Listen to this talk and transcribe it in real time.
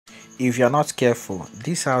If you're not careful,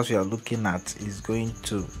 this house you're looking at is going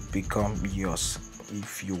to become yours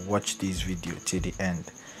if you watch this video till the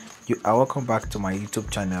end. You are welcome back to my YouTube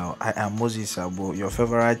channel. I am Moses Abo, your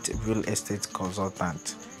favorite real estate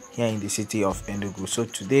consultant here in the city of Enugu. So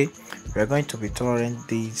today we are going to be touring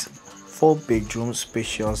these 4-bedroom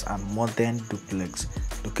spacious and modern duplex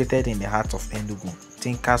located in the heart of Enugu,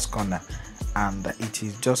 Tinker's Corner, and it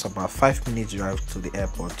is just about 5 minutes drive to the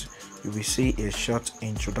airport. You will see a short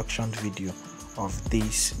introduction video of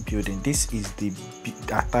this building. This is the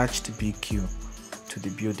attached BQ to the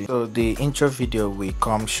building, so the intro video will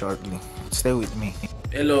come shortly. Stay with me.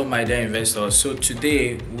 Hello my dear investors. So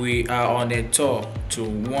today we are on a tour to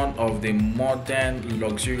one of the modern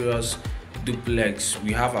luxurious duplex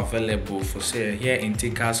we have available for sale here in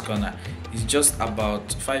Tinker's Corner. It's just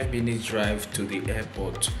about 5 minutes drive to the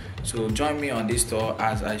airport. So join me on this tour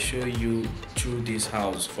as I show you through this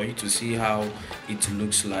house for you to see how it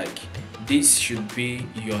looks like. This should be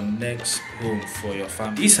your next home for your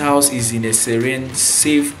family. This house is in a serene,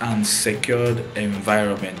 safe and secured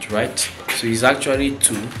environment, right? So it's actually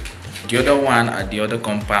two. The other one at the other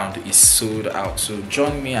compound is sold out. So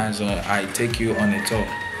join me as I take you on a tour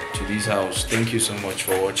to this house. Thank you so much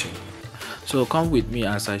for watching. So come with me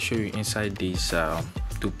as I show you inside this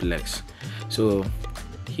duplex. So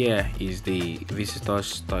here is the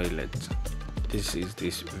visitor's toilet. This is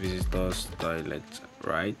this visitor's toilet,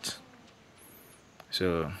 right?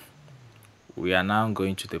 So we are now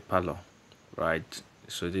going to the parlor, right?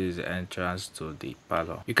 So this is the entrance to the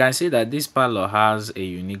parlor. You can see that this parlor has a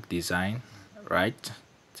unique design, right?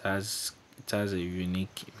 It has a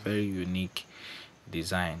unique, very unique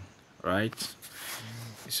design, right?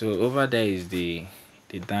 So over there is the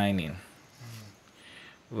dining.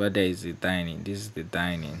 Over there is the dining. This is the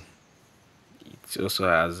dining. It also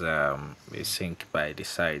has a sink by the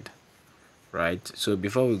side, right? So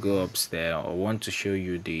before we go upstairs, I want to show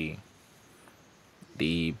you the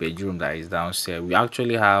bedroom that is downstairs. We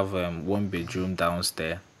actually have 1 bedroom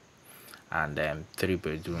downstairs and 3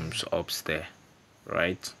 bedrooms upstairs,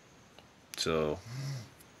 right? So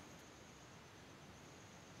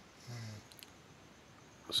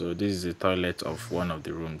this is the toilet of one of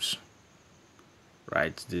the rooms,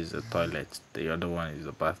 right? This is the toilet, the other one is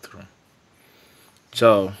the bathroom.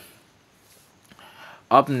 So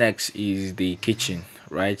up next is the kitchen,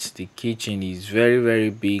 right? The kitchen is very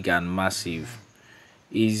big and massive.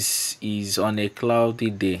 Is on a cloudy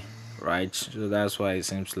day, right? So that's why it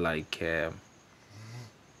seems like here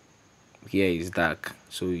is dark.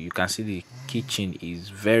 So you can see the kitchen is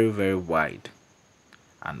very wide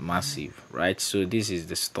and massive, right? So this is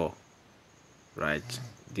the store, right?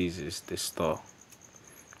 This is the store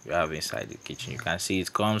you have inside the kitchen. You can see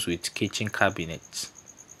it comes with kitchen cabinets,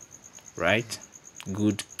 right?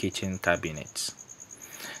 Good kitchen cabinets.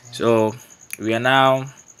 So we are now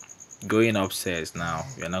going upstairs.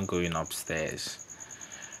 We are not going upstairs.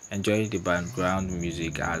 Enjoy the background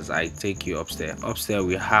music as I take you upstairs. Upstairs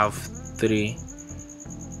we have 3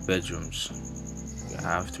 bedrooms. We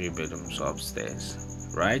have 3 bedrooms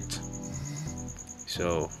upstairs, right?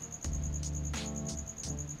 So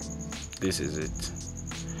this is it,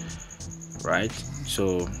 right?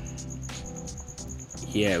 So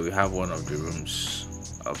here we have one of the rooms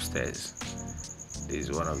upstairs. This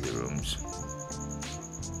is one of the rooms.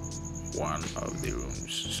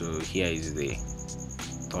 So here is the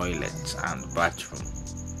toilet and bathroom.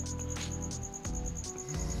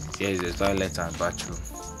 Here is the toilet and bathroom.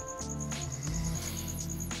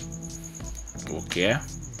 Okay.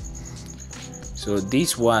 So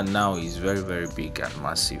this one now is very big and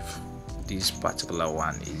massive. This particular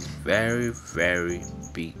one is very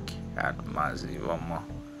big and massive.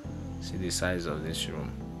 See the size of this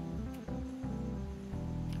room,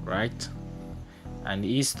 right? And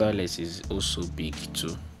his toilet is also big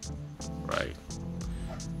too, right?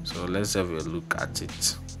 So let's have a look at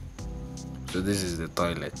it. So this is the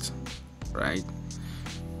toilet, right?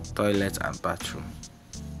 Toilet and bathroom.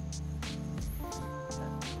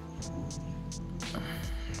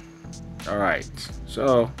 All right,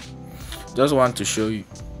 so just want to show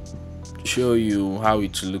you how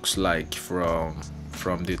it looks like from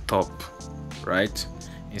the top, right?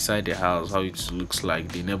 Inside the house, how it looks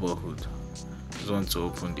like, the neighborhood. Just want to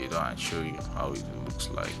open the door and show you how it looks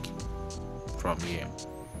like from here.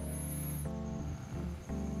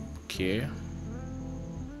 Okay,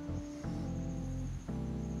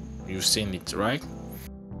 you've seen it, right?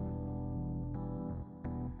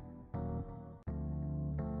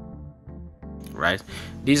 Right,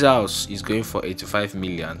 this house is going for 85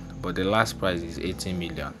 million, but the last price is 80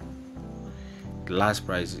 million. The last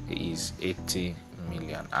price is 80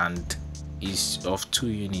 million, and is of 2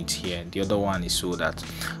 units here, the other one is sold out.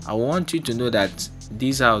 I want you to know that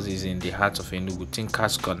this house is in the heart of Enugu,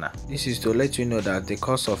 Thinkers Corner. This is to let you know that the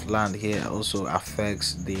cost of land here also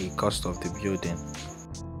affects the cost of the building.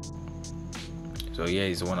 So here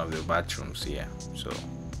is one of the bathrooms here. So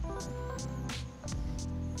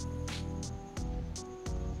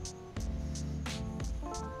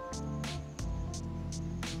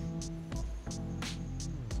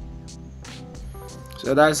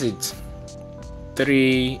that's it.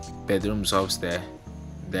 3 bedrooms upstairs,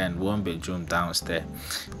 then 1 bedroom downstairs.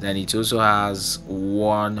 Then it also has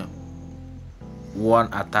one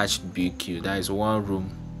attached BQ. That is 1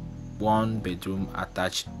 room, 1 bedroom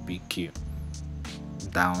attached BQ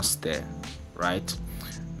downstairs, right?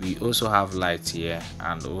 We also have lights here,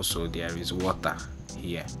 and also there is water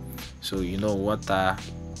here. So you know, water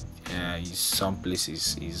is some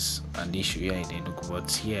places is an issue here in Enugu,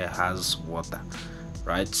 but here has water,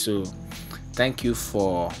 right? So thank you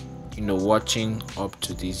for watching up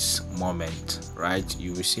to this moment, right?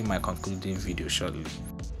 You will see my concluding video shortly.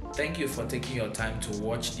 Thank you for taking your time to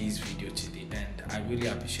watch this video to the end. I really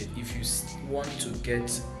appreciate. If you want to get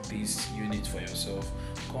this unit for yourself,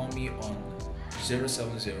 call me on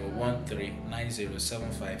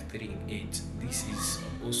 07013907538. This is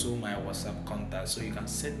also my WhatsApp contact, so you can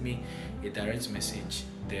send me a direct message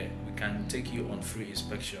there. We can take you on free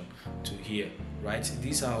inspection to here, right?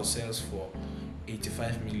 This house sells for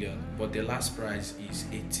 85 million, but the last price is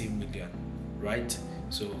 80 million, right?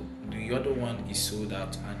 So the other one is sold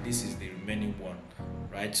out, and this is the remaining one,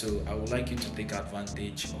 right? So I would like you to take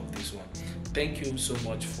advantage of this one. Thank you so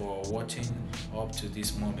much for watching up to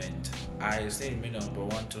this moment. I still remain number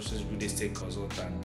 1 trusted real estate consultant.